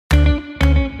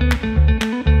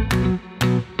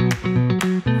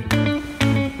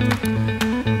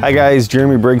Hi guys,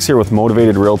 Jeremy Briggs here with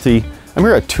Motivated Realty. I'm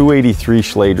here at 283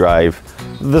 Schley Drive.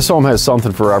 This home has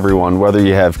something for everyone, whether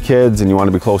you have kids and you want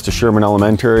to be close to Sherman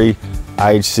Elementary,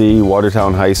 IHC,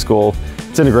 Watertown High School.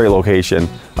 It's in a great location.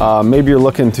 Maybe you're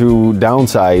looking to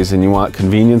downsize and you want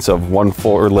convenience of one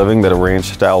floor living that a ranch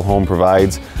style home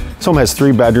provides. This home has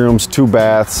 3 bedrooms, 2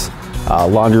 baths,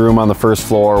 laundry room on the first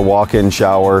floor, walk-in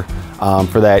shower,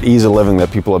 for that ease of living that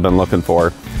people have been looking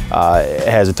for. It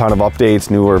has a ton of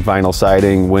updates, newer vinyl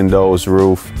siding, windows,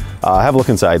 roof. Have a look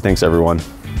inside. Thanks everyone.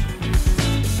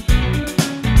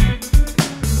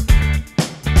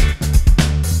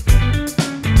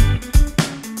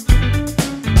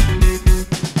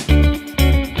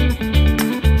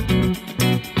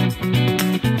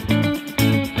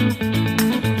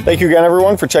 Thank you again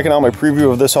everyone for checking out my preview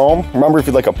of this home. Remember, if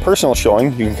you'd like a personal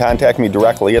showing, you can contact me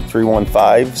directly at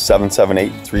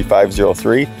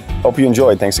 315-778-3503. Hope you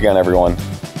enjoyed. Thanks again everyone.